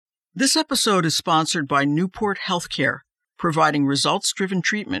This episode is sponsored by Newport Healthcare, providing results-driven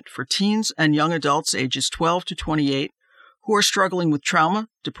treatment for teens and young adults ages 12 to 28 who are struggling with trauma,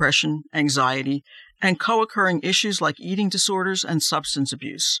 depression, anxiety, and co-occurring issues like eating disorders and substance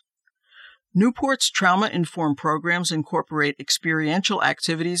abuse. Newport's trauma-informed programs incorporate experiential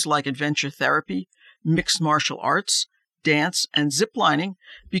activities like adventure therapy, mixed martial arts, dance, and ziplining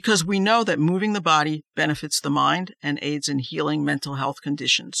because we know that moving the body benefits the mind and aids in healing mental health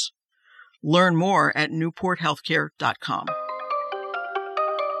conditions. Learn more at newporthealthcare.com.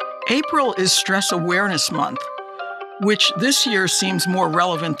 April is Stress Awareness Month, which this year seems more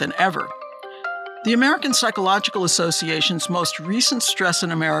relevant than ever. The American Psychological Association's most recent Stress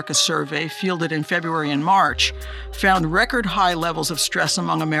in America survey, fielded in February and March, found record high levels of stress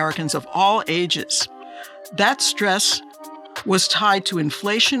among Americans of all ages. That stress was tied to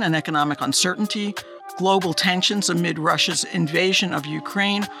inflation and economic uncertainty, global tensions amid Russia's invasion of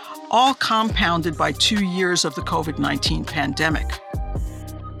Ukraine, all compounded by 2 years of the COVID-19 pandemic.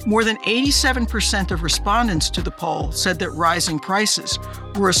 More than 87% of respondents to the poll said that rising prices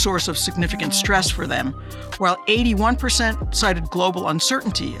were a source of significant stress for them, while 81% cited global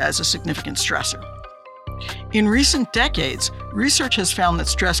uncertainty as a significant stressor. In recent decades, research has found that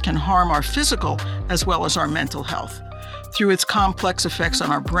stress can harm our physical as well as our mental health through its complex effects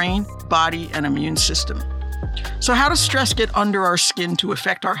on our brain, body, and immune system. So how does stress get under our skin to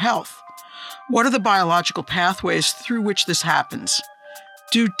affect our health? What are the biological pathways through which this happens?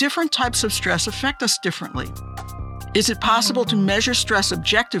 Do different types of stress affect us differently? Is it possible to measure stress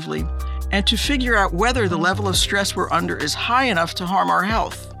objectively and to figure out whether the level of stress we're under is high enough to harm our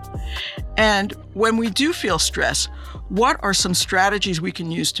health? And when we do feel stress, what are some strategies we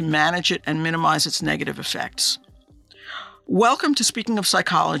can use to manage it and minimize its negative effects? Welcome to Speaking of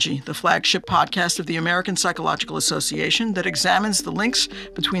Psychology, the flagship podcast of the American Psychological Association that examines the links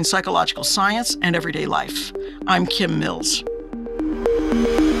between psychological science and everyday life. I'm Kim Mills.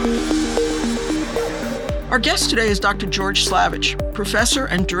 Our guest today is Dr. George Slavich, professor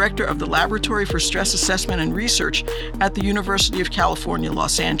and director of the Laboratory for Stress Assessment and Research at the University of California,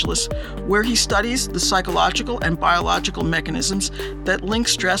 Los Angeles, where he studies the psychological and biological mechanisms that link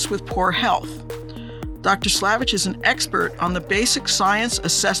stress with poor health. Dr. Slavich is an expert on the basic science,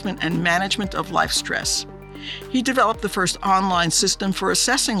 assessment, and management of life stress. He developed the first online system for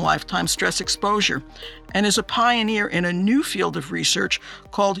assessing lifetime stress exposure and is a pioneer in a new field of research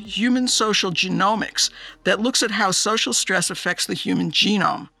called human social genomics that looks at how social stress affects the human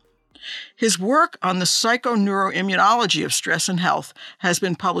genome. His work on the psychoneuroimmunology of stress and health has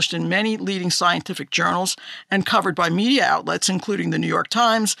been published in many leading scientific journals and covered by media outlets including the New York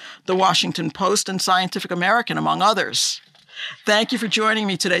Times, the Washington Post, and Scientific American, among others. Thank you for joining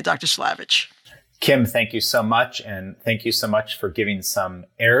me today, Dr. Slavich. Kim, thank you so much. And thank you so much for giving some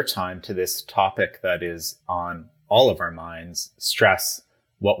airtime to this topic that is on all of our minds, stress,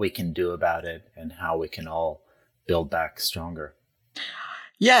 what we can do about it, and how we can all build back stronger.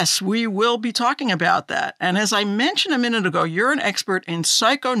 Yes, we will be talking about that. And as I mentioned a minute ago, you're an expert in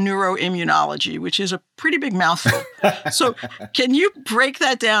psychoneuroimmunology, which is a pretty big mouthful. So can you break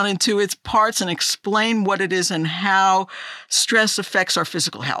that down into its parts and explain what it is and how stress affects our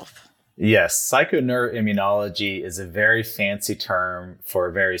physical health? Yes, psychoneuroimmunology is a very fancy term for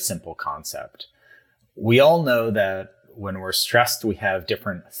a very simple concept. We all know that when we're stressed, we have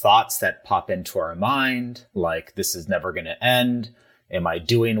different thoughts that pop into our mind, like this is never going to end. Am I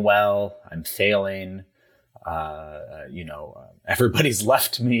doing well? I'm failing. Everybody's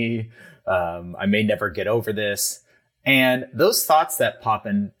left me. I may never get over this. And those thoughts that pop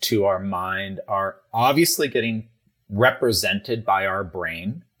into our mind are obviously getting represented by our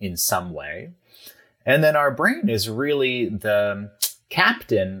brain in some way. And then our brain is really the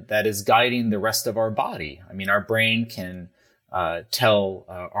captain that is guiding the rest of our body. I mean, our brain can tell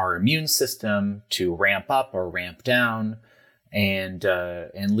our immune system to ramp up or ramp down and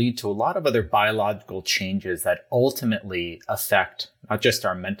lead to a lot of other biological changes that ultimately affect not just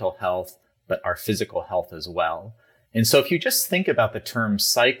our mental health, but our physical health as well. And so if you just think about the term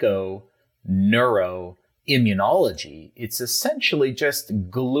psychoneuroimmunology, it's essentially just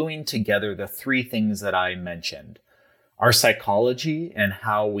gluing together the three things that I mentioned. Our psychology and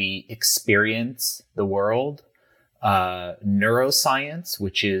how we experience the world, neuroscience,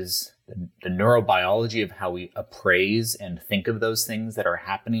 which is the neurobiology of how we appraise and think of those things that are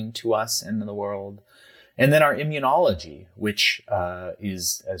happening to us in the world. And then our immunology, which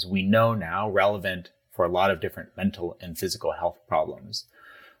is, as we know now, relevant for a lot of different mental and physical health problems.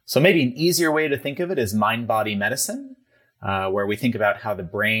 So maybe an easier way to think of it is mind-body medicine, where we think about how the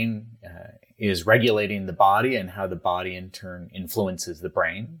brain is regulating the body and how the body in turn influences the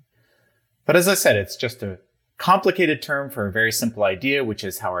brain. But as I said, it's just a complicated term for a very simple idea, which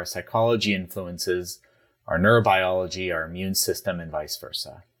is how our psychology influences our neurobiology, our immune system, and vice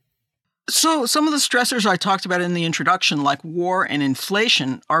versa. So some of the stressors I talked about in the introduction, like war and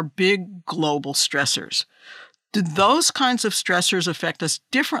inflation, are big global stressors. Do those kinds of stressors affect us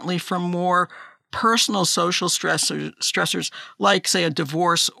differently from more personal social stressors like, say, a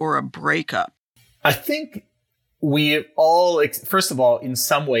divorce or a breakup? I think we all, first of all, in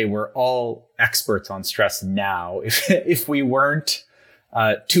some way, we're all experts on stress now, if we weren't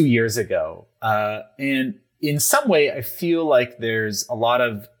 2 years ago. And in some way, I feel like there's a lot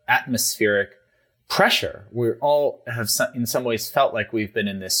of atmospheric pressure. We all have, in some ways, felt like we've been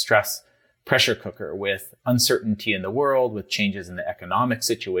in this stress pressure cooker with uncertainty in the world, with changes in the economic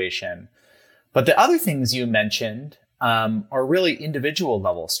situation. But the other things you mentioned are really individual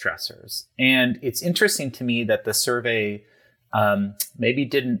level stressors. And it's interesting to me that the survey maybe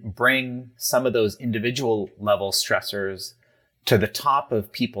didn't bring some of those individual level stressors to the top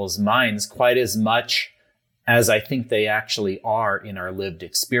of people's minds quite as much as I think they actually are in our lived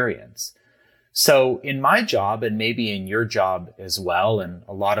experience. So in my job, and maybe in your job as well, and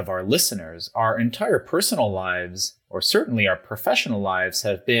a lot of our listeners, our entire personal lives, or certainly our professional lives,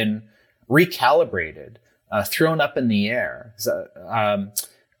 have been recalibrated, thrown up in the air,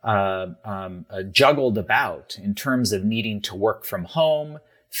 juggled about in terms of needing to work from home,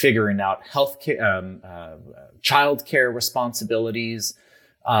 figuring out childcare responsibilities,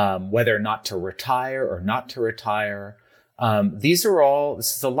 whether or not to retire or not to retire. This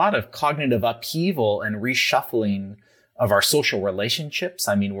is a lot of cognitive upheaval and reshuffling of our social relationships.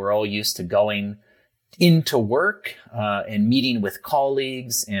 I mean, we're all used to going into work and meeting with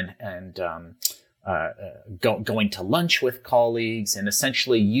colleagues and going to lunch with colleagues and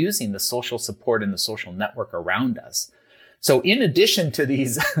essentially using the social support and the social network around us. So in addition to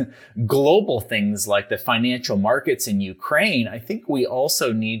these global things like the financial markets in Ukraine, I think we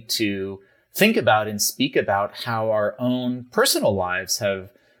also need to think about and speak about how our own personal lives have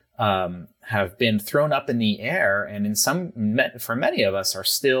been thrown up in the air, and for many of us are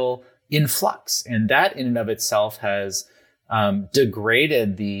still in flux. And that in and of itself has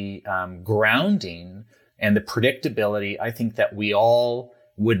degraded the grounding and the predictability I think that we all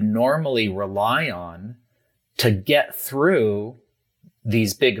would normally rely on to get through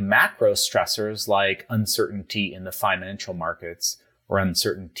these big macro stressors like uncertainty in the financial markets or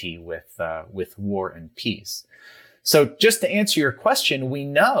uncertainty with war and peace. So just to answer your question, we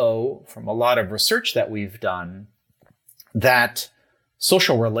know from a lot of research that we've done that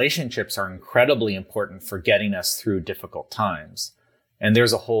social relationships are incredibly important for getting us through difficult times. And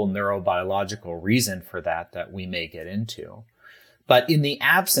there's a whole neurobiological reason for that we may get into. But in the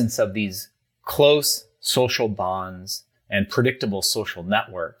absence of these close social bonds and predictable social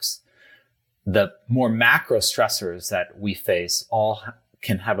networks, the more macro stressors that we face all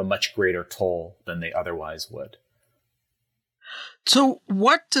can have a much greater toll than they otherwise would. So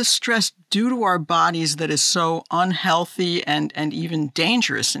what does stress do to our bodies that is so unhealthy and even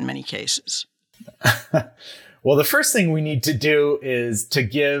dangerous in many cases? Well, the first thing we need to do is to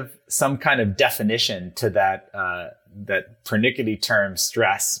give some kind of definition to that pernickety term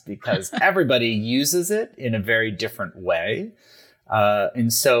stress, because everybody uses it in a very different way.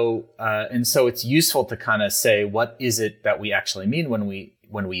 And so it's useful to kind of say, what is it that we actually mean when we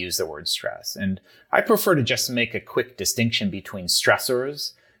use the word stress? And I prefer to just make a quick distinction between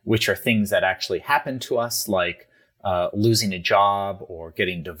stressors, which are things that actually happen to us, like losing a job or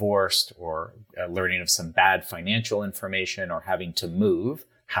getting divorced or learning of some bad financial information or having to move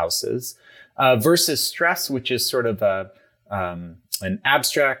houses, versus stress, which is sort of an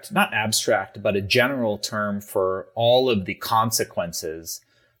abstract, not abstract, but a general term for all of the consequences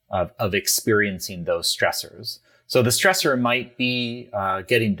of experiencing those stressors. So the stressor might be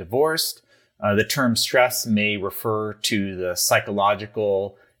getting divorced. The term stress may refer to the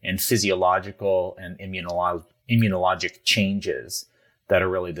psychological and physiological and immunologic changes that are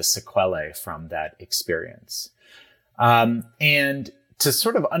really the sequelae from that experience. And to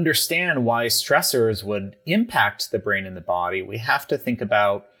sort of understand why stressors would impact the brain and the body, we have to think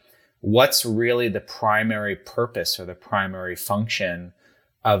about what's really the primary purpose or the primary function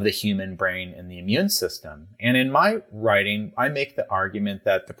of the human brain and the immune system. And in my writing, I make the argument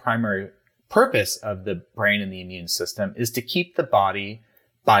that the primary purpose of the brain and the immune system is to keep the body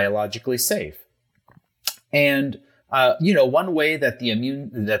biologically safe. And one way that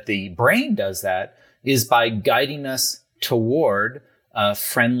the brain does that is by guiding us toward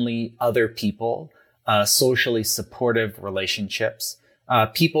friendly other people, socially supportive relationships,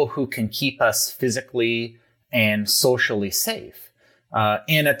 people who can keep us physically and socially safe.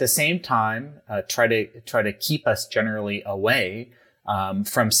 and at the same time try to keep us generally away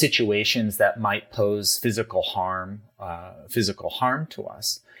from situations that might pose physical harm to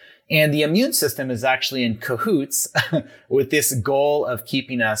us. And the immune system is actually in cahoots with this goal of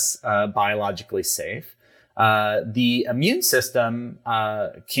keeping us biologically safe. The immune system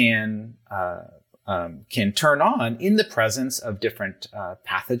can turn on in the presence of different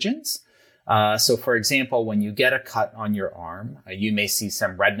pathogens. So, for example, when you get a cut on your arm, you may see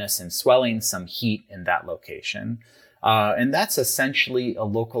some redness and swelling, some heat in that location. And that's essentially a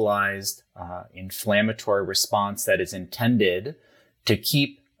localized inflammatory response that is intended to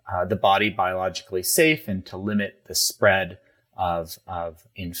keep the body biologically safe and to limit the spread of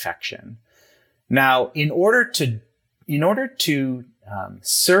infection. Now, in order to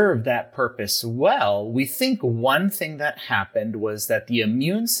serve that purpose well, we think one thing that happened was that the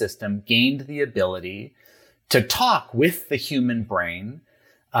immune system gained the ability to talk with the human brain,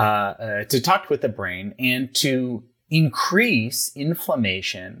 and to increase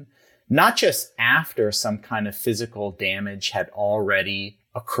inflammation, not just after some kind of physical damage had already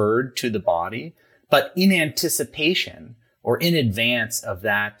occurred to the body, but in anticipation or in advance of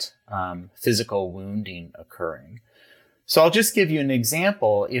that physical wounding occurring. So I'll just give you an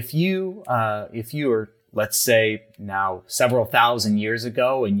example. If you are, let's say now several thousand years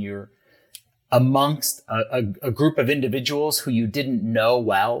ago, and you're amongst a group of individuals who you didn't know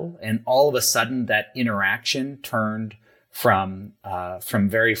well, and all of a sudden that interaction turned from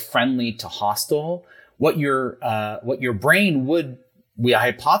very friendly to hostile, what your brain would, we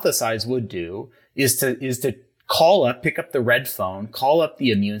hypothesize, would do is to pick up the red phone, call up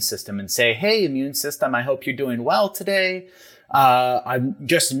the immune system and say, "Hey, immune system, I hope you're doing well today. I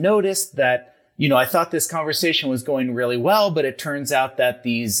just noticed that, I thought this conversation was going really well, but it turns out that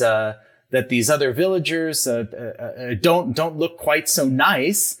these other villagers don't look quite so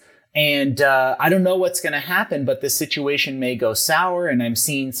nice. And I don't know what's going to happen, but this situation may go sour, and I'm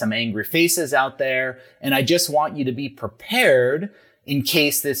seeing some angry faces out there. And I just want you to be prepared in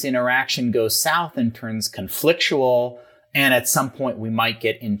case this interaction goes south and turns conflictual, and at some point we might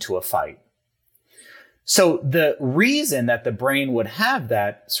get into a fight." So the reason that the brain would have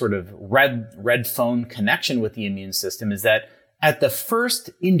that sort of red phone connection with the immune system is that at the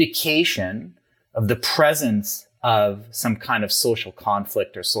first indication of the presence of some kind of social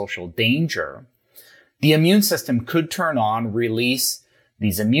conflict or social danger, the immune system could turn on, release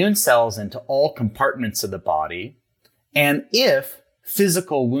these immune cells into all compartments of the body. And if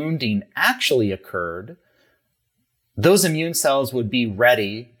physical wounding actually occurred, those immune cells would be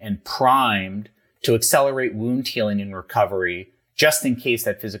ready and primed to accelerate wound healing and recovery, just in case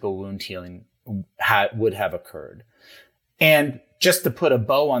that physical wound healing would have occurred. And just to put a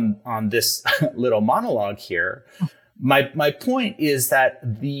bow on this little monologue here, my point is that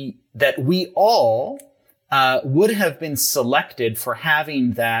we all would have been selected for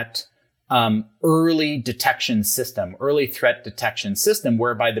having that early detection system, early threat detection system,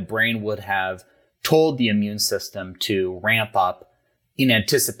 whereby the brain would have told the immune system to ramp up in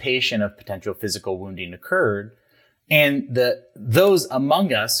anticipation of potential physical wounding occurred. And those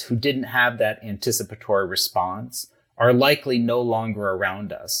among us who didn't have that anticipatory response are likely no longer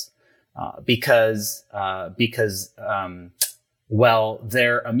around us because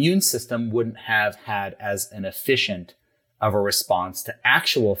their immune system wouldn't have had as an efficient of a response to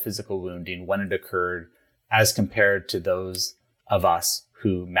actual physical wounding when it occurred as compared to those of us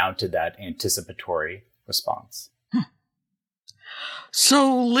who mounted that anticipatory response.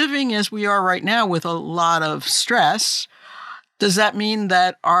 So living as we are right now with a lot of stress, does that mean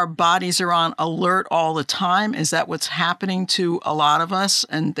that our bodies are on alert all the time? Is that what's happening to a lot of us?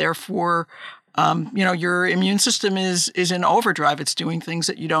 And therefore, your immune system is in overdrive. It's doing things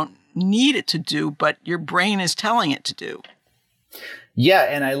that you don't need it to do, but your brain is telling it to do. Yeah,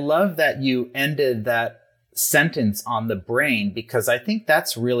 and I love that you ended that sentence on the brain, because I think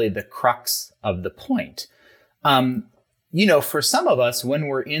that's really the crux of the point. For some of us, when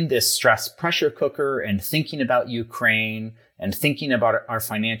we're in this stress pressure cooker and thinking about Ukraine and thinking about our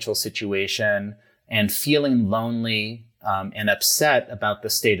financial situation and feeling lonely and upset about the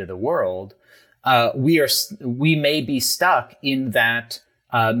state of the world, we may be stuck in that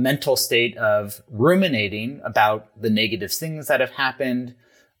mental state of ruminating about the negative things that have happened,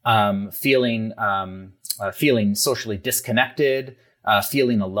 feeling socially disconnected,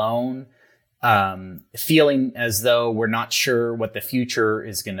 feeling alone, feeling as though we're not sure what the future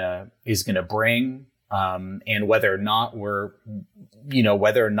is gonna bring, and whether or not we're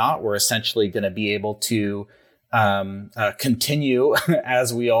essentially going to be able to continue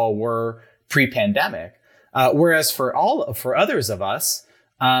as we all were pre-pandemic. Whereas for others of us,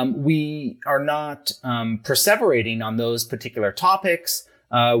 we are not perseverating on those particular topics.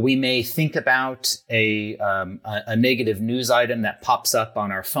 We may think about a negative news item that pops up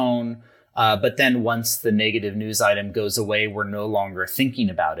on our phone, but then once the negative news item goes away, we're no longer thinking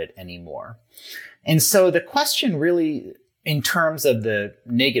about it anymore. And so the question really, in terms of the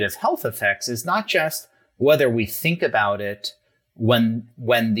negative health effects, is not just whether we think about it when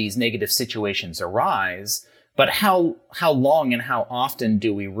these negative situations arise, but how long and how often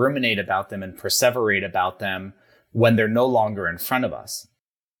do we ruminate about them and perseverate about them when they're no longer in front of us.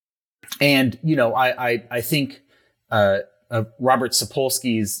 And, I think Robert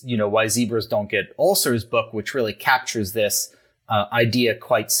Sapolsky's, Why Zebras Don't Get Ulcers book, which really captures this idea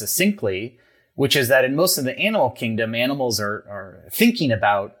quite succinctly, which is that in most of the animal kingdom, animals are thinking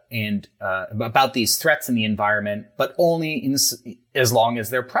about these threats in the environment, but only as long as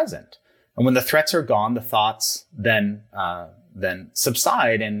they're present. And when the threats are gone, the thoughts then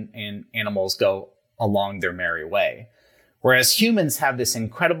subside and animals go along their merry way. Whereas humans have this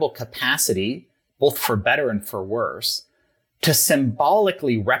incredible capacity, both for better and for worse, to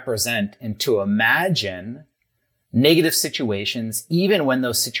symbolically represent and to imagine negative situations, even when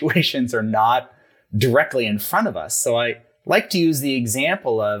those situations are not directly in front of us. So I like to use the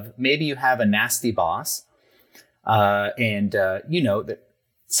example of maybe you have a nasty boss,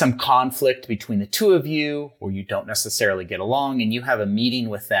 some conflict between the two of you, or you don't necessarily get along, and you have a meeting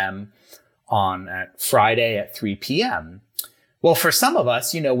with them at Friday at 3 p.m. Well, for some of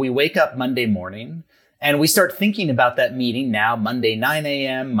us, we wake up Monday morning and we start thinking about that meeting now, Monday 9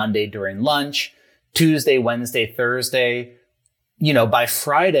 a.m., Monday during lunch, Tuesday, Wednesday, Thursday. By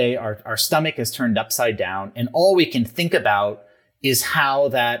Friday, our stomach is turned upside down, and all we can think about is how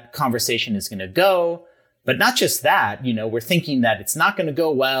that conversation is going to go. But not just that, we're thinking that it's not going to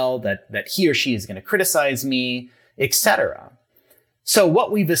go well, that he or she is going to criticize me, etc. So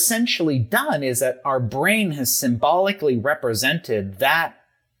what we've essentially done is that our brain has symbolically represented that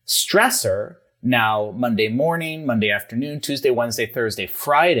stressor now Monday morning, Monday afternoon, Tuesday, Wednesday, Thursday,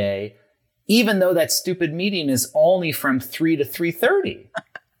 Friday, even though that stupid meeting is only from 3 to 3:30.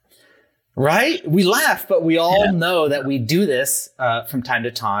 Right? We laugh, but we all know that we do this from time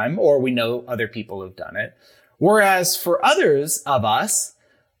to time, or we know other people have done it. Whereas for others of us,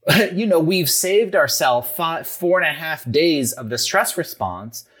 we've saved ourselves 4.5 days of the stress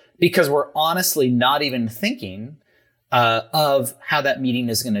response because we're honestly not even thinking of how that meeting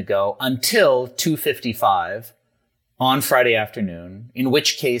is going to go until 2:55 on Friday afternoon, in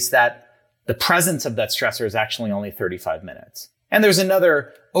which case the presence of that stressor is actually only 35 minutes. And there's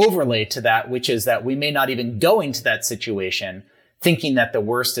another overlay to that, which is that we may not even go into that situation thinking that the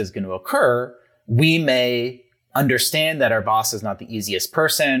worst is going to occur. We may understand that our boss is not the easiest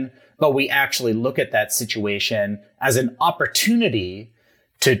person, but we actually look at that situation as an opportunity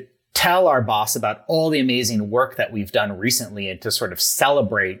to tell our boss about all the amazing work that we've done recently and to sort of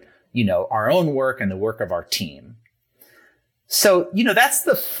celebrate, our own work and the work of our team. So, that's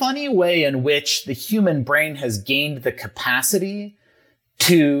the funny way in which the human brain has gained the capacity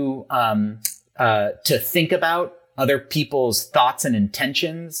to think about other people's thoughts and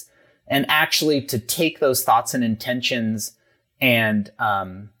intentions, and actually to take those thoughts and intentions and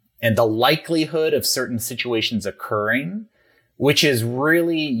the likelihood of certain situations occurring, which is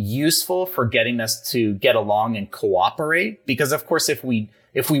really useful for getting us to get along and cooperate. Because of course, if we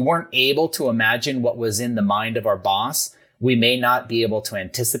weren't able to imagine what was in the mind of our boss, we may not be able to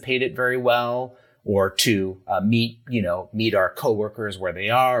anticipate it very well, or to meet our coworkers where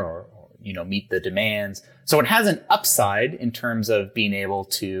they are, or meet the demands. So it has an upside in terms of being able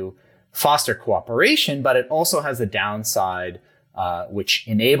to foster cooperation, but it also has a downside, which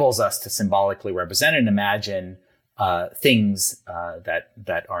enables us to symbolically represent and imagine things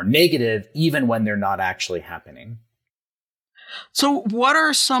that are negative, even when they're not actually happening. So what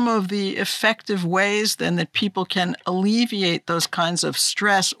are some of the effective ways then that people can alleviate those kinds of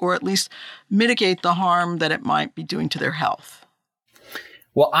stress, or at least mitigate the harm that it might be doing to their health?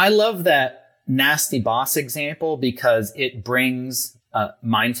 Well, I love that nasty boss example because it brings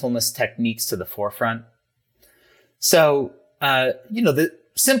mindfulness techniques to the forefront. So, the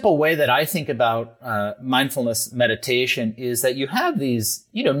simple way that I think about mindfulness meditation is that you have these,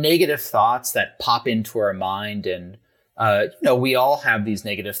 negative thoughts that pop into our mind, and we all have these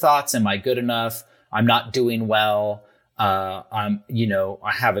negative thoughts. Am I good enough? I'm not doing well. I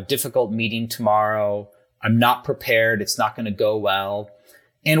have a difficult meeting tomorrow. I'm not prepared. It's not going to go well.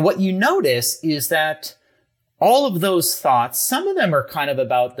 And what you notice is that all of those thoughts, some of them are kind of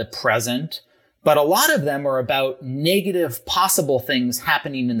about the present, but a lot of them are about negative possible things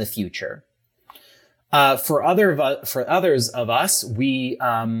happening in the future. For others of us,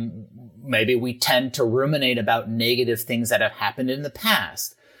 maybe we tend to ruminate about negative things that have happened in the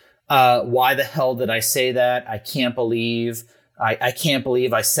past. Why the hell did I say that? I can't believe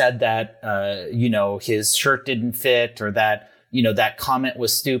I said that, his shirt didn't fit, or that, that comment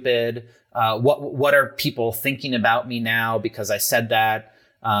was stupid. What are people thinking about me now because I said that?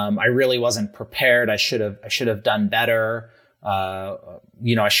 I really wasn't prepared. I should have done better.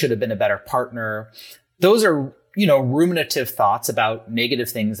 I should have been a better partner. Those are, ruminative thoughts about negative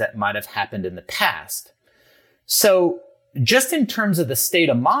things that might have happened in the past. So just in terms of the state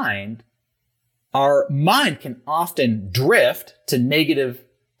of mind, our mind can often drift to negative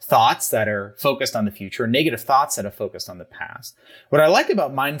thoughts that are focused on the future, negative thoughts that are focused on the past. What I like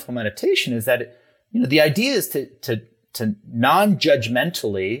about mindful meditation is that, the idea is to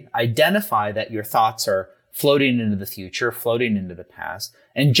non-judgmentally identify that your thoughts are floating into the future, floating into the past,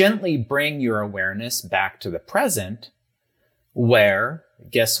 and gently bring your awareness back to the present, where,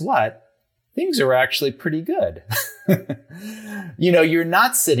 guess what? Things are actually pretty good. You're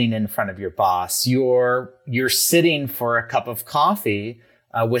not sitting in front of your boss. You're sitting for a cup of coffee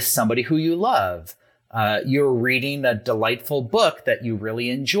with somebody who you love. You're reading a delightful book that you really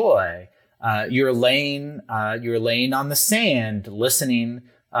enjoy. You're laying on the sand, listening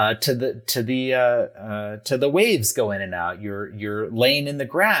to the waves go in and out. You're laying in the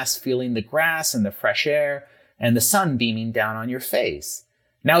grass, feeling the grass and the fresh air and the sun beaming down on your face.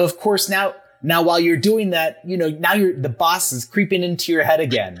 Now, of course, now while you're doing that, now the boss is creeping into your head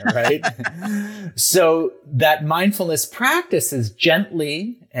again, right? So that mindfulness practice is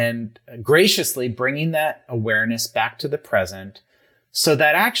gently and graciously bringing that awareness back to the present, so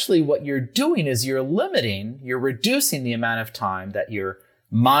that actually what you're doing is you're reducing the amount of time that your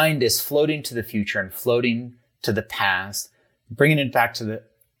mind is floating to the future and floating to the past, bringing it back to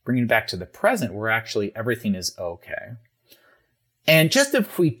the present, where actually everything is okay. And just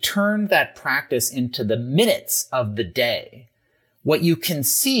if we turn that practice into the minutes of the day, what you can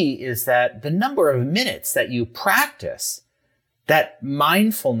see is that the number of minutes that you practice that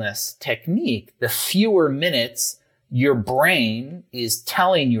mindfulness technique, the fewer minutes your brain is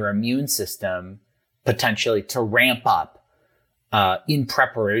telling your immune system potentially to ramp up in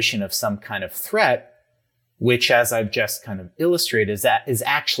preparation of some kind of threat, which, as I've just kind of illustrated, is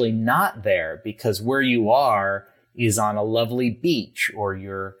actually not there, because where you are is on a lovely beach or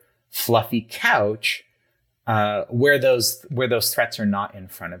your fluffy couch, where those threats are not in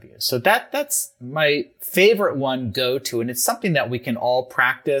front of you. So that's my favorite one go to, and it's something that we can all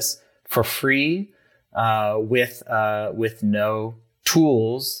practice for free with no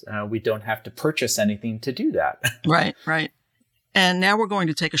tools. We don't have to purchase anything to do that. Right. And now we're going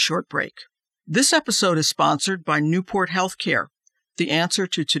to take a short break. This episode is sponsored by Newport Healthcare, the answer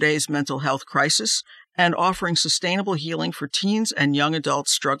to today's mental health crisis, and offering sustainable healing for teens and young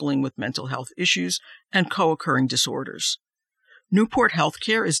adults struggling with mental health issues and co-occurring disorders. Newport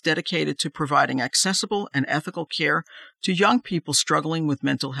Healthcare is dedicated to providing accessible and ethical care to young people struggling with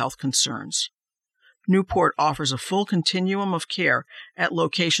mental health concerns. Newport offers a full continuum of care at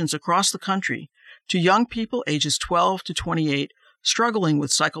locations across the country to young people ages 12 to 28 struggling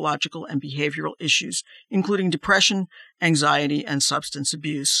with psychological and behavioral issues, including depression, anxiety, and substance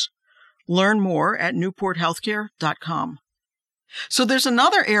abuse. Learn more at newporthealthcare.com. So there's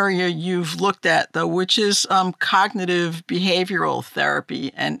another area you've looked at, though, which is cognitive behavioral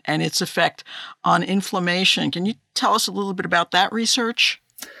therapy and its effect on inflammation. Can you tell us a little bit about that research?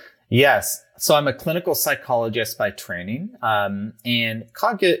 Yes. So I'm a clinical psychologist by training, and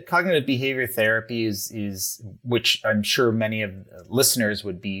cognitive behavior therapy is, which I'm sure many of the listeners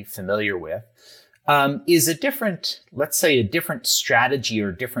would be familiar with, is a different strategy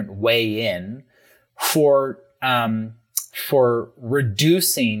or different way in for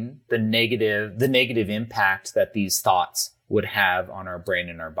reducing the negative impact that these thoughts would have on our brain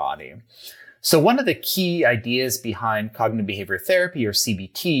and our body. So one of the key ideas behind cognitive behavior therapy, or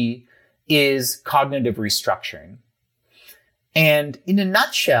CBT, is cognitive restructuring. And in a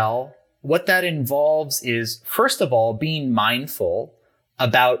nutshell, what that involves is, first of all, being mindful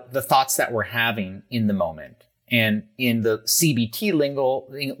about the thoughts that we're having in the moment. And in the CBT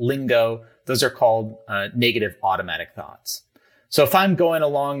lingo, those are called negative automatic thoughts. So if I'm going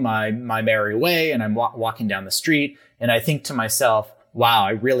along my merry way and I'm walking down the street and I think to myself, wow,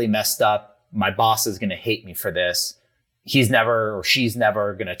 I really messed up. My boss is going to hate me for this. He's never or she's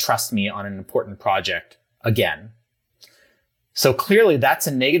never going to trust me on an important project again. So clearly that's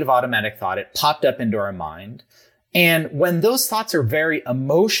a negative automatic thought. It popped up into our mind. And when those thoughts are very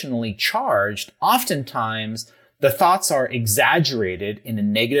emotionally charged, oftentimes the thoughts are exaggerated in a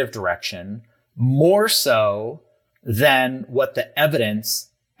negative direction more so than what the evidence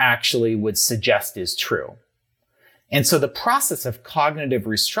actually would suggest is true. And so the process of cognitive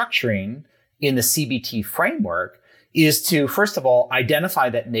restructuring in the CBT framework is to, first of all, identify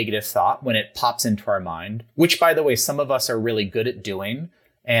that negative thought when it pops into our mind, which, by the way, some of us are really good at doing,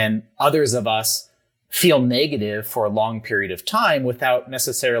 and others of us feel negative for a long period of time without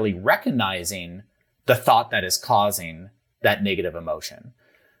necessarily recognizing the thought that is causing that negative emotion.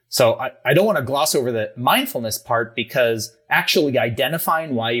 So I don't want to gloss over the mindfulness part, because actually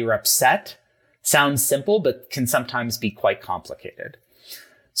identifying why you're upset sounds simple, but can sometimes be quite complicated.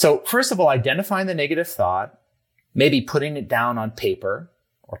 So first of all, identifying the negative thought, maybe putting it down on paper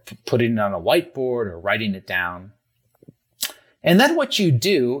or putting it on a whiteboard or writing it down. And then what you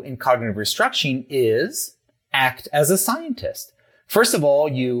do in cognitive restructuring is act as a scientist. First of all,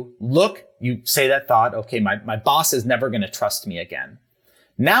 you say that thought, okay, my boss is never going to trust me again.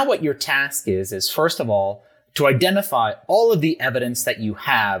 Now what your task is first of all, to identify all of the evidence that you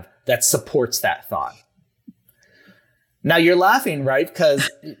have that supports that thought. Now you're laughing, right? Because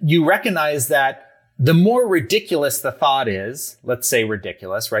you recognize that the more ridiculous the thought is, let's say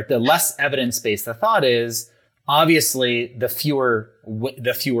ridiculous, right? The less evidence-based the thought is, obviously the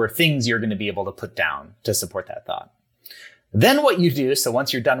fewer things you're going to be able to put down to support that thought. Then what you do, so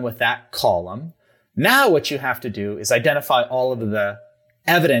once you're done with that column, now what you have to do is identify all of the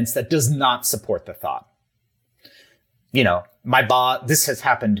evidence that does not support the thought. My boss, this has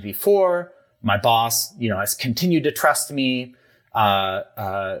happened before. My boss, has continued to trust me. I've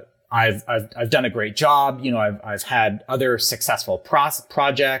done a great job. I've had other successful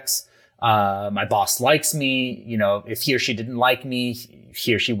projects. My boss likes me. If he or she didn't like me,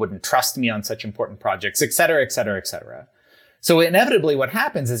 he or she wouldn't trust me on such important projects, et cetera, et cetera, et cetera. So inevitably what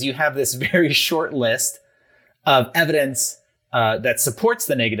happens is you have this very short list of evidence that supports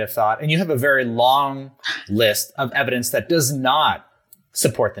the negative thought, and you have a very long list of evidence that does not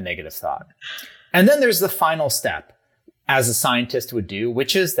support the negative thought. And then there's the final step, as a scientist would do,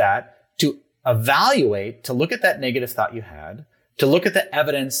 which is that to evaluate, to look at that negative thought you had, to look at the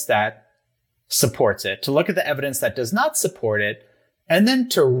evidence that supports it, to look at the evidence that does not support it, and then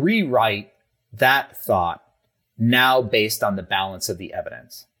to rewrite that thought now based on the balance of the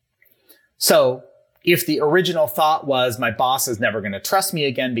evidence. So if the original thought was, my boss is never going to trust me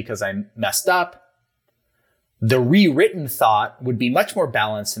again because I messed up, the rewritten thought would be much more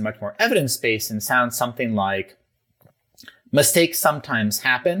balanced and much more evidence-based and sound something like, mistakes sometimes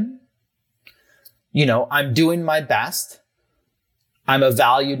happen. I'm doing my best. I'm a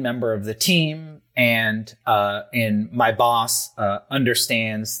valued member of the team, and my boss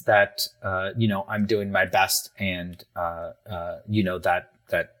understands that I'm doing my best, and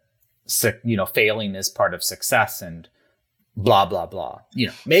failing is part of success, and blah blah blah.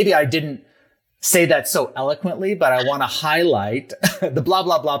 Maybe I didn't say that so eloquently, but I want to highlight the blah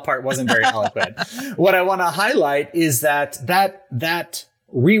blah blah part wasn't very eloquent. What I want to highlight is that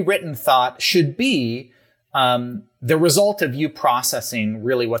rewritten thought should be the result of you processing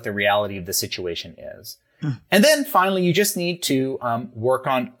really what the reality of the situation is. And then finally, you just need to work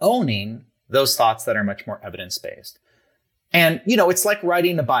on owning those thoughts that are much more evidence-based. And, it's like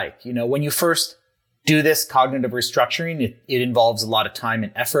riding a bike. When you first do this cognitive restructuring, it involves a lot of time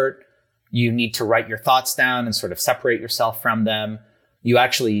and effort. You need to write your thoughts down and sort of separate yourself from them. You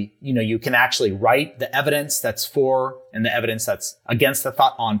actually, you can actually write the evidence that's for and the evidence that's against the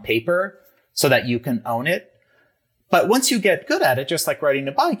thought on paper so that you can own it. But once you get good at it, just like riding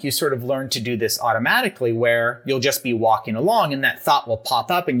a bike, you sort of learn to do this automatically, where you'll just be walking along and that thought will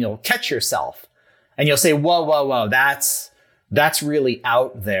pop up and you'll catch yourself and you'll say, whoa, that's really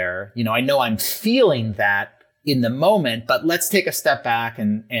out there. I know I'm feeling that in the moment, but let's take a step back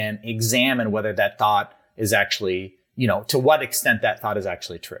and examine whether that thought is actually, to what extent that thought is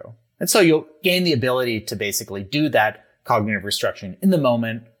actually true. And so you'll gain the ability to basically do that cognitive restructuring in the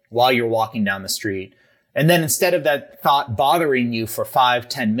moment while you're walking down the street. And then instead of that thought bothering you for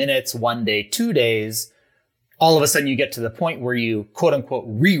 5-10 minutes, 1 day, 2 days, all of a sudden you get to the point where you quote unquote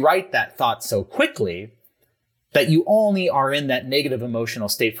rewrite that thought so quickly that you only are in that negative emotional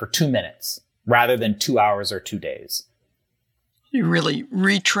state for 2 minutes rather than 2 hours or 2 days. You really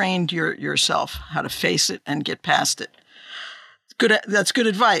retrained yourself how to face it and get past it. Good. That's good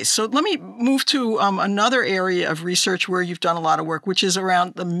advice. So let me move to another area of research where you've done a lot of work, which is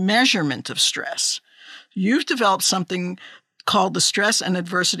around the measurement of stress. You've developed something called the Stress and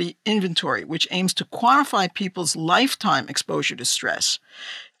Adversity Inventory, which aims to quantify people's lifetime exposure to stress.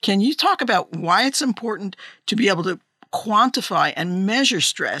 Can you talk about why it's important to be able to quantify and measure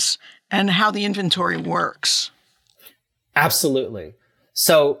stress and how the inventory works? Absolutely.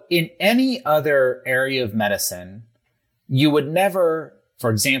 So in any other area of medicine, you would never, for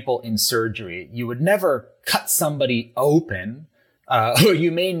example, in surgery, you would never cut somebody open, or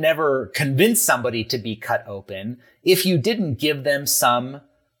you may never convince somebody to be cut open if you didn't give them some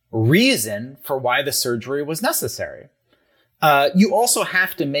reason for why the surgery was necessary. You also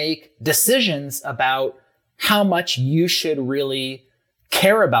have to make decisions about how much you should really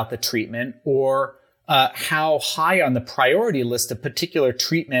care about the treatment, or how high on the priority list a particular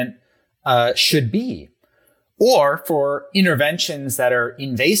treatment should be. Or for interventions that are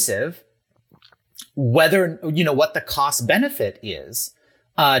invasive, whether, what the cost benefit is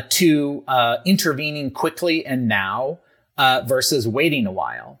to intervening quickly and now versus waiting a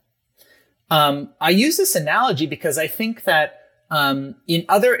while. I use this analogy because I think that in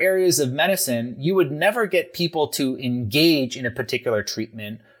other areas of medicine, you would never get people to engage in a particular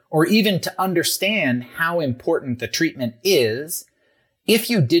treatment or even to understand how important the treatment is if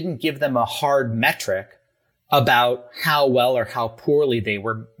you didn't give them a hard metric about how well or how poorly they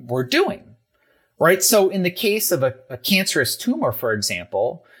were doing, right? So in the case of a cancerous tumor, for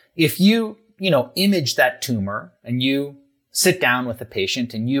example, if you image that tumor and you sit down with the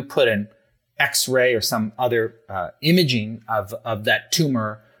patient and you put an X-ray or some other imaging of that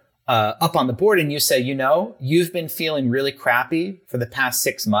tumor up on the board, and you say, you've been feeling really crappy for the past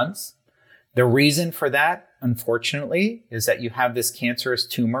 6 months. The reason for that, unfortunately, is that you have this cancerous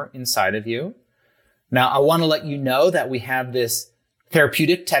tumor inside of you. Now, I want to let you know that we have this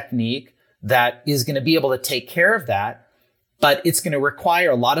therapeutic technique that is going to be able to take care of that, but it's going to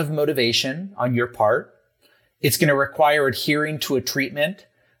require a lot of motivation on your part. It's going to require adhering to a treatment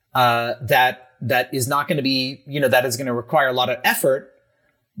that is not going to be, that is going to require a lot of effort,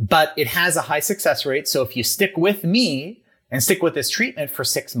 but it has a high success rate. So if you stick with me and stick with this treatment for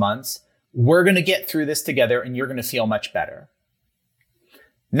 6 months, we're going to get through this together and you're going to feel much better.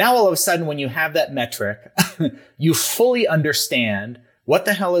 Now, all of a sudden, when you have that metric, you fully understand what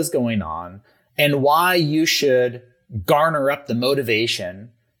the hell is going on and why you should garner up the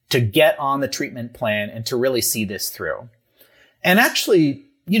motivation to get on the treatment plan and to really see this through. And actually,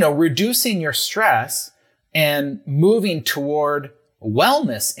 reducing your stress and moving toward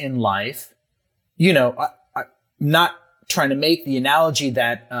wellness in life, I'm not trying to make the analogy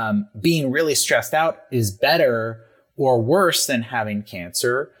that being really stressed out is better or worse than having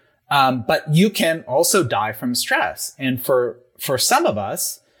cancer. But you can also die from stress. And for some of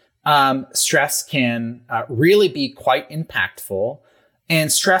us, stress can really be quite impactful.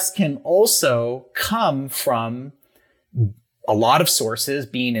 And stress can also come from a lot of sources: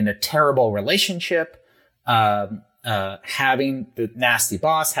 being in a terrible relationship, having the nasty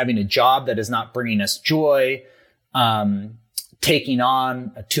boss, having a job that is not bringing us joy, taking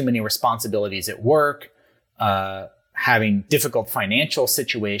on too many responsibilities at work, having difficult financial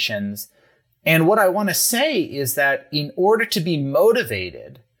situations. And what I want to say is that in order to be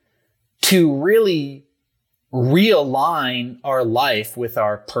motivated to really realign our life with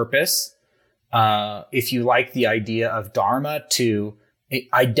our purpose, if you like the idea of Dharma, to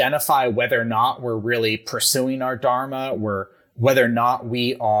identify whether or not we're really pursuing our Dharma, whether or not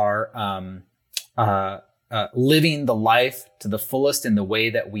we are living the life to the fullest in the way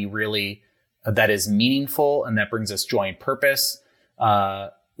that we really that is meaningful and that brings us joy and purpose,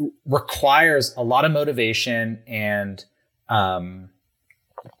 requires a lot of motivation and time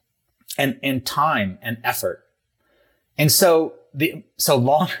and effort. And so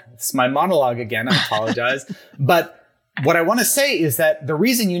it's my monologue again, I apologize. But what I want to say is that the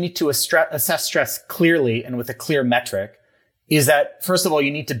reason you need to assess stress clearly and with a clear metric is that, first of all, you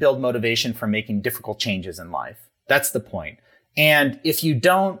need to build motivation for making difficult changes in life. That's the point. And if you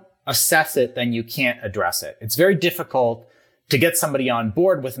don't assess it, then you can't address it. It's very difficult to get somebody on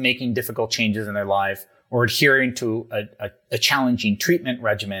board with making difficult changes in their life or adhering to a challenging treatment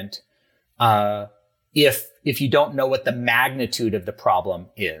regimen if you don't know what the magnitude of the problem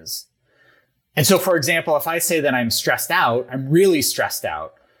is. And so, for example, if I say that I'm stressed out, I'm really stressed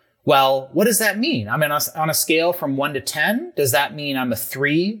out. Well, what does that mean? I mean, on a scale from 1 to 10, does that mean I'm a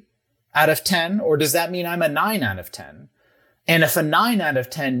 3 out of 10? Or does that mean I'm a 9 out of 10? And if a 9 out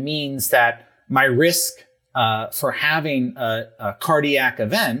of 10 means that my risk for having a cardiac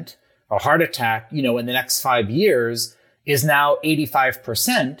event, a heart attack, in the next 5 years is now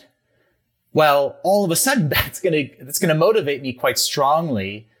 85%, well, all of a sudden that's going to motivate me quite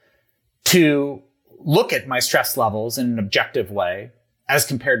strongly to look at my stress levels in an objective way as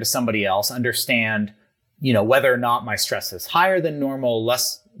compared to somebody else, understand, whether or not my stress is higher than normal,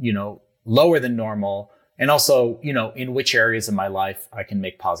 lower than normal, and also, in which areas of my life I can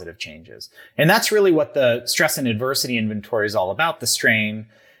make positive changes. And that's really what the stress and adversity inventory is all about, the strain,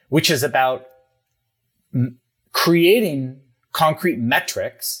 which is about creating concrete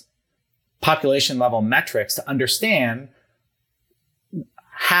metrics, population level metrics, to understand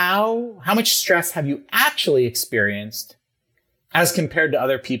how much stress have you actually experienced as compared to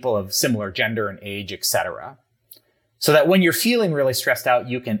other people of similar gender and age, etc. So that when you're feeling really stressed out,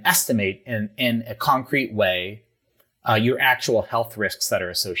 you can estimate in a concrete way your actual health risks that are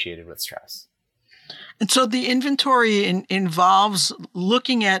associated with stress. And so the inventory involves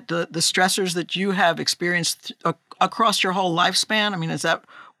looking at the stressors that you have experienced across your whole lifespan. I mean, is that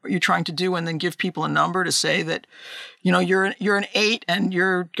what you're trying to do, and then give people a number to say that, you're an 8 and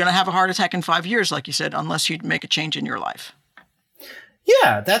you're going to have a heart attack in 5 years, like you said, unless you make a change in your life?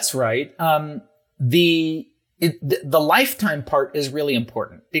 Yeah, that's right. The lifetime part is really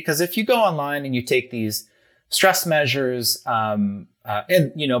important, because if you go online and you take these stress measures, and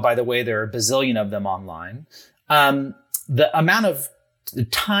by the way, there are a bazillion of them online, the amount of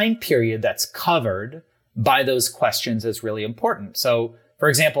time period that's covered by those questions is really important. So, for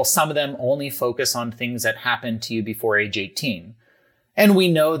example, some of them only focus on things that happened to you before age 18. And we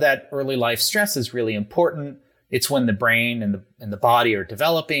know that early life stress is really important. It's when the brain and the body are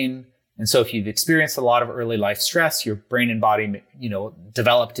developing. And so if you've experienced a lot of early life stress, your brain and body,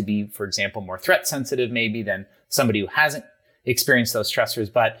 develop to be, for example, more threat sensitive maybe than somebody who hasn't experienced those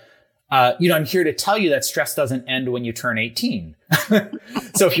stressors. But, I'm here to tell you that stress doesn't end when you turn 18.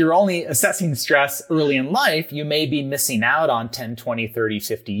 So if you're only assessing stress early in life, you may be missing out on 10, 20, 30,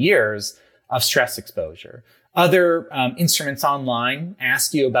 50 years of stress exposure. Other instruments online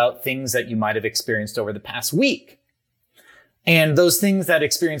ask you about things that you might have experienced over the past week. And those things that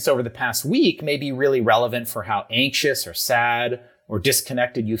experienced over the past week may be really relevant for how anxious or sad or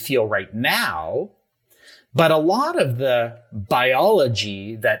disconnected you feel right now. But a lot of the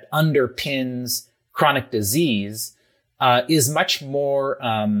biology that underpins chronic disease is much more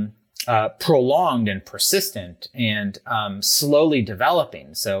prolonged and persistent and slowly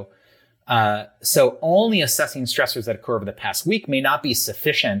developing. So only assessing stressors that occur over the past week may not be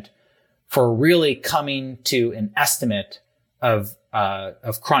sufficient for really coming to an estimate of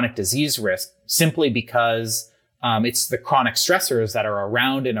chronic disease risk, simply because it's the chronic stressors that are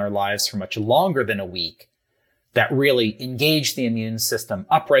around in our lives for much longer than a week that really engage the immune system,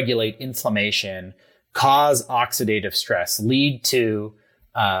 upregulate inflammation, cause oxidative stress, lead to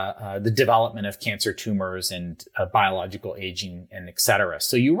the development of cancer tumors and biological aging, and et cetera.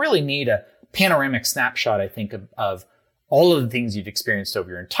 So you really need a panoramic snapshot, I think, of all of the things you've experienced over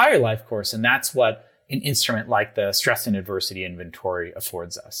your entire life course. And that's what an instrument like the Stress and Adversity Inventory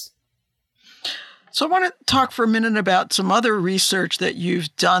affords us. So I want to talk for a minute about some other research that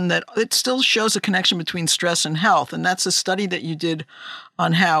you've done that it still shows a connection between stress and health. And that's a study that you did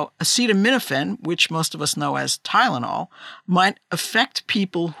on how acetaminophen, which most of us know as Tylenol, might affect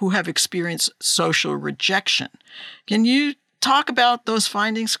people who have experienced social rejection. Can you talk about those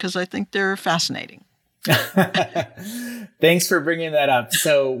findings? Because I think they're fascinating. Thanks for bringing that up.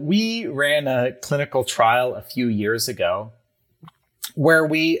 So we ran a clinical trial a few years ago where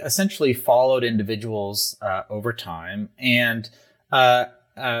we essentially followed individuals over time, and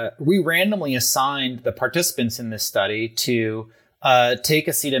we randomly assigned the participants in this study to take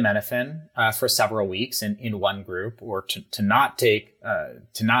acetaminophen for several weeks in one group, or to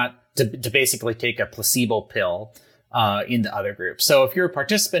basically take a placebo pill in the other group. So if you're a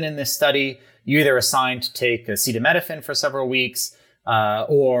participant in this study, you're either assigned to take acetaminophen for several weeks,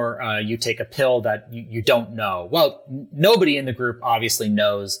 or you take a pill that you don't know. Well, nobody in the group obviously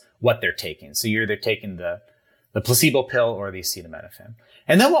knows what they're taking. So you're either taking the placebo pill or the acetaminophen.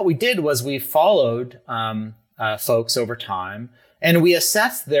 And then what we did was we followed folks over time, and we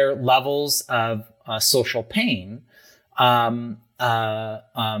assessed their levels of social pain on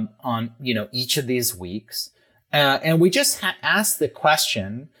each of these weeks. And we just asked the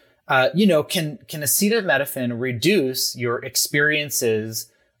question, can acetaminophen reduce your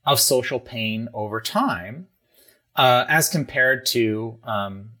experiences of social pain over time, as compared to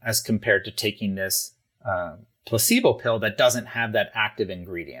taking this placebo pill that doesn't have that active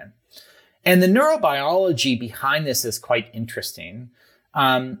ingredient? And the neurobiology behind this is quite interesting.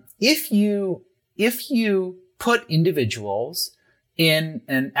 If you put individuals in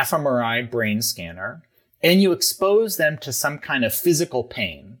an fMRI brain scanner and you expose them to some kind of physical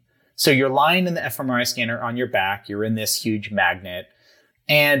pain, so you're lying in the fMRI scanner on your back, you're in this huge magnet,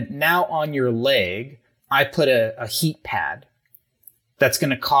 and now on your leg, I put a heat pad that's going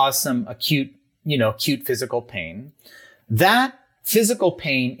to cause some acute physical pain. That physical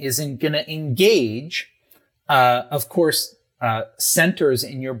pain isn't going to engage of course, centers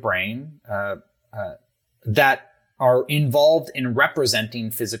in your brain that are involved in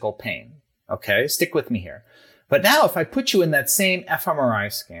representing physical pain. Okay, stick with me here. But now if I put you in that same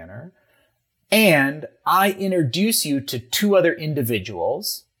fMRI scanner and I introduce you to two other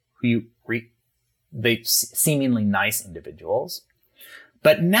individuals, they seemingly nice individuals,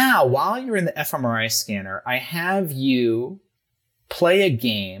 but now while you're in the fMRI scanner, I have you play a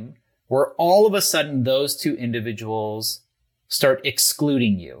game where all of a sudden those two individuals start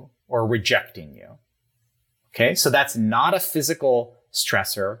excluding you or rejecting you. Okay, so that's not a physical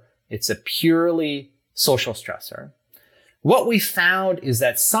stressor. It's a purely social stressor. What we found is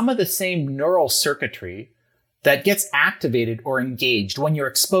that some of the same neural circuitry that gets activated or engaged when you're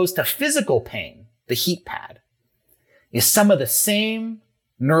exposed to physical pain, the heat pad, is some of the same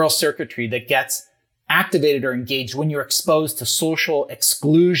neural circuitry that gets activated or engaged when you're exposed to social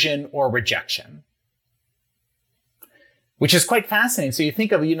exclusion or rejection, which is quite fascinating. So you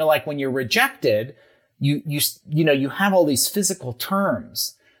think of, like when you're rejected, you have all these physical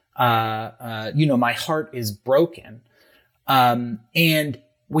terms. My heart is broken. And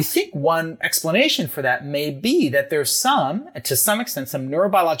we think one explanation for that may be that there's to some extent, some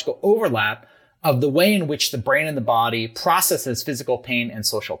neurobiological overlap of the way in which the brain and the body processes physical pain and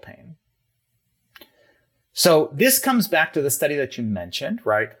social pain. So this comes back to the study that you mentioned,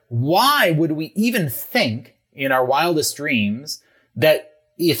 right? Why would we even think in our wildest dreams that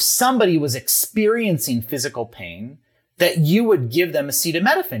if somebody was experiencing physical pain, that you would give them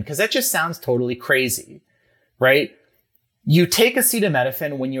acetaminophen? Because that just sounds totally crazy, right? You take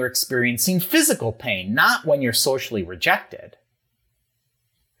acetaminophen when you're experiencing physical pain, not when you're socially rejected.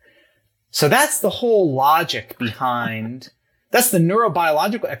 So that's the whole logic behind, that's the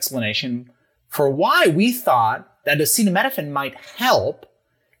neurobiological explanation for why we thought that acetaminophen might help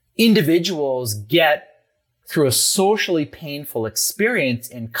individuals get through a socially painful experience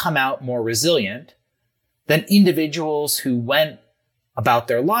and come out more resilient than individuals who went about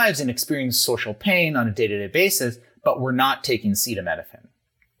their lives and experienced social pain on a day-to-day basis, but were not taking acetaminophen.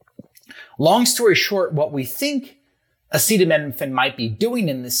 Long story short, what we think acetaminophen might be doing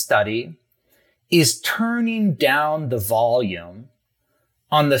in this study is turning down the volume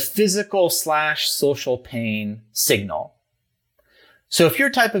on the physical/social pain signal. So if you're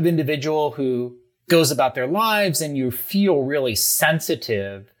a type of individual who goes about their lives and you feel really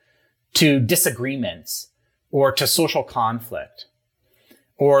sensitive to disagreements or to social conflict,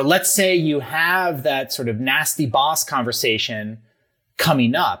 or let's say you have that sort of nasty boss conversation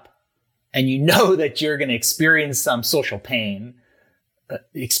coming up and you know that you're going to experience some social pain,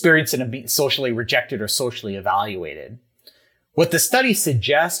 experience it being socially rejected or socially evaluated. What the study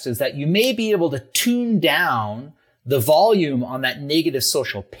suggests is that you may be able to tune down the volume on that negative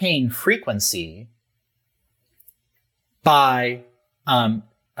social pain frequency by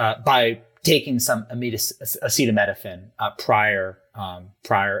taking some acetaminophen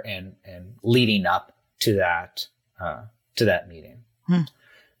prior and leading up to that meeting.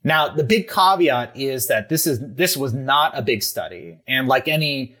 Now, the big caveat is that this was not a big study, and like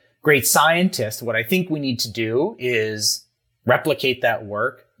any great scientist, what I think we need to do is replicate that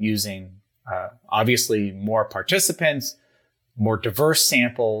work using obviously more participants, more diverse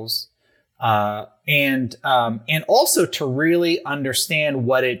samples, and also to really understand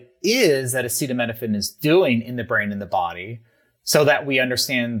what it is that acetaminophen is doing in the brain and the body, so that we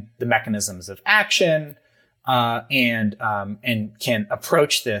understand the mechanisms of action and can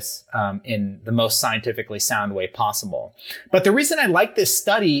approach this in the most scientifically sound way possible. But the reason I like this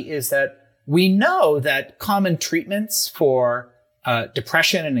study is that we know that common treatments for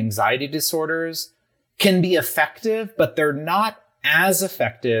depression and anxiety disorders can be effective, but they're not as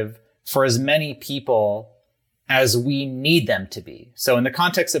effective for as many people as we need them to be. So in the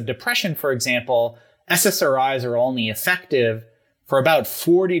context of depression, for example, SSRIs are only effective for about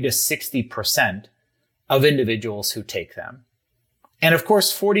 40 to 60% of individuals who take them. And of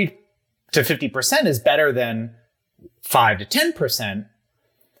course, 40 to 50% is better than 5 to 10%.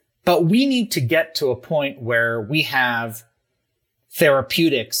 But we need to get to a point where we have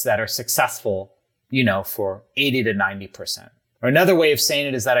therapeutics that are successful, for 80 to 90%. Or another way of saying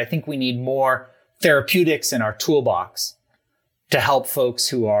it is that I think we need more therapeutics in our toolbox to help folks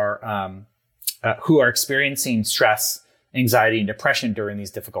who are experiencing stress, anxiety, and depression during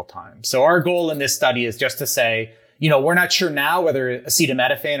these difficult times. So our goal in this study is just to say, we're not sure now whether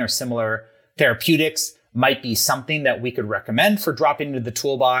acetaminophen or similar therapeutics might be something that we could recommend for dropping into the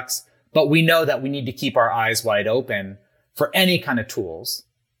toolbox, but we know that we need to keep our eyes wide open for any kind of tools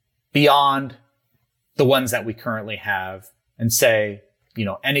beyond the ones that we currently have and say,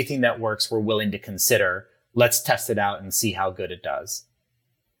 anything that works, we're willing to consider let's test it out and see how good it does.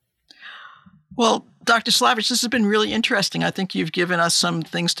 Well, Dr. Slavich, this has been really interesting. I think you've given us some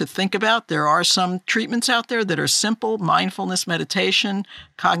things to think about. There are some treatments out there that are simple: mindfulness meditation,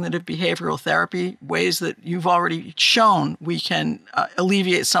 cognitive behavioral therapy, ways that you've already shown we can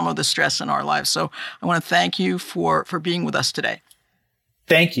alleviate some of the stress in our lives. So I want to thank you for being with us today.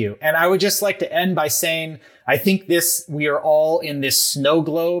 Thank you. And I would just like to end by saying, I think we are all in this snow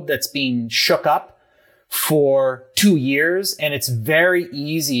globe that's being shook up for 2 years, and it's very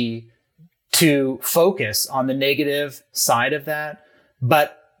easy to focus on the negative side of that.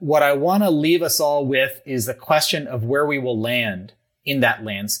 But what I want to leave us all with is the question of where we will land in that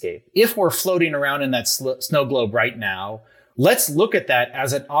landscape. If we're floating around in that snow globe right now, let's look at that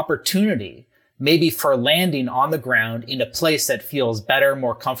as an opportunity, maybe for landing on the ground in a place that feels better,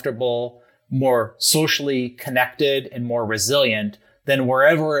 more comfortable, more socially connected, and more resilient than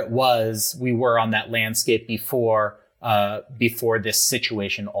wherever it was we were on that landscape before this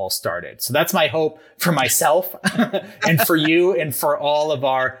situation all started. So that's my hope for myself and for you and for all of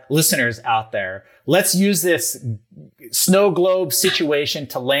our listeners out there. Let's use this snow globe situation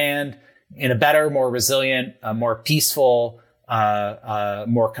to land in a better, more resilient, more peaceful,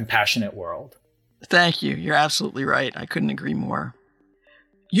 more compassionate world. Thank you. You're absolutely right. I couldn't agree more.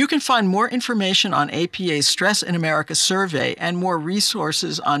 You can find more information on APA's Stress in America survey and more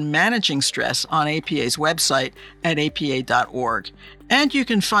resources on managing stress on APA's website at apa.org. And you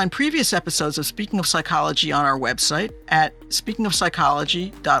can find previous episodes of Speaking of Psychology on our website at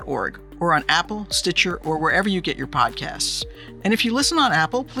speakingofpsychology.org or on Apple, Stitcher, or wherever you get your podcasts. And if you listen on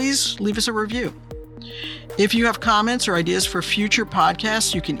Apple, please leave us a review. If you have comments or ideas for future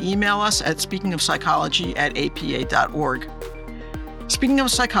podcasts, you can email us at speakingofpsychology@apa.org. Speaking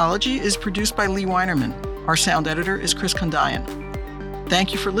of Psychology is produced by Lee Weinerman. Our sound editor is Chris Kondayan.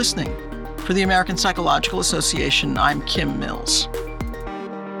 Thank you for listening. For the American Psychological Association, I'm Kim Mills.